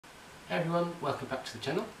Hey everyone, welcome back to the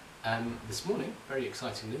channel. This morning, very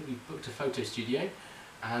excitingly, we've booked a photo studio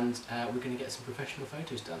and we're going to get some professional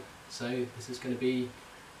photos done. So this is going to be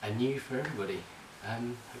a new for everybody. Hope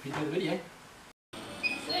you enjoy the video.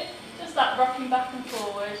 That's it, just that rocking back and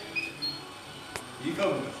forward. You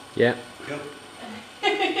go. Yeah. Go.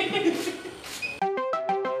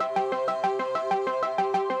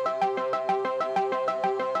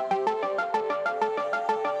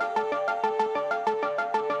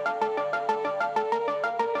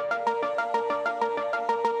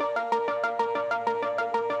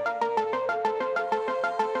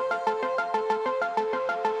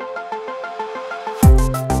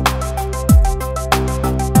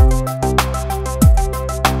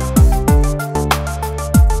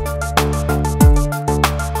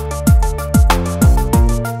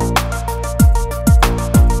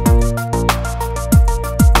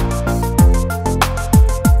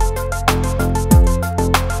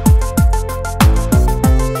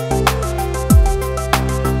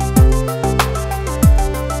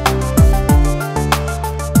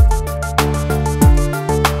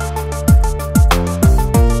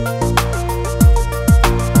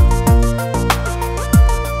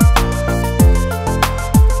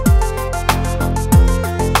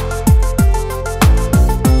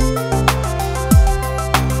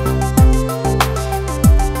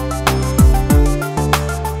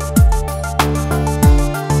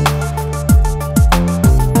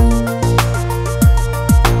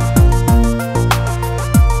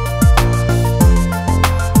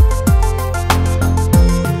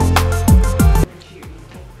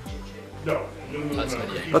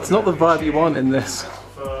 That's not the vibe you want in this.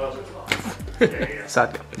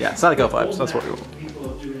 Sad girl vibes, that's what we want.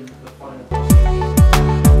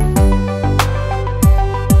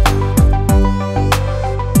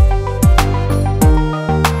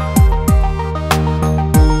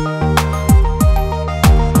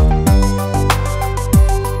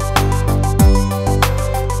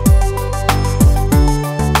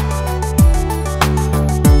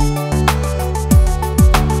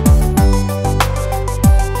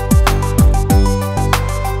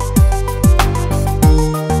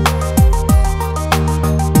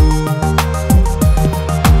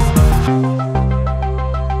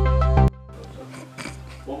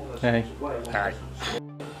 Hey. Hi.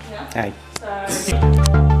 Hey.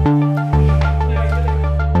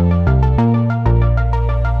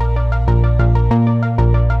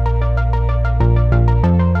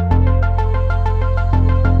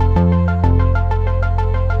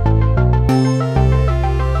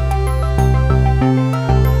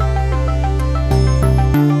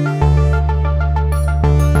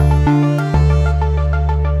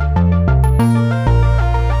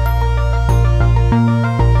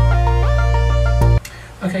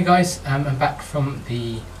 Okay guys, I'm back from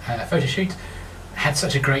the photo shoot. Had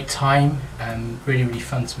such a great time, really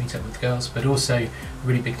fun to meet up with the girls, but also a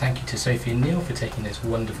really big thank you to Sophie and Neil for taking those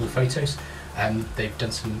wonderful photos. They've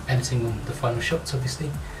done some editing on the final shots obviously.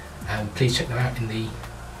 Please check them out in the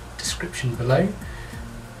description below.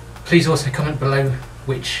 Please also comment below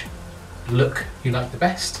which look you like the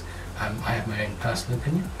best. I have my own personal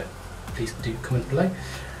opinion, but please do comment below.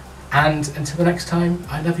 And until the next time,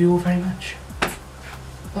 I love you all very much.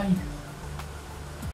 Bye.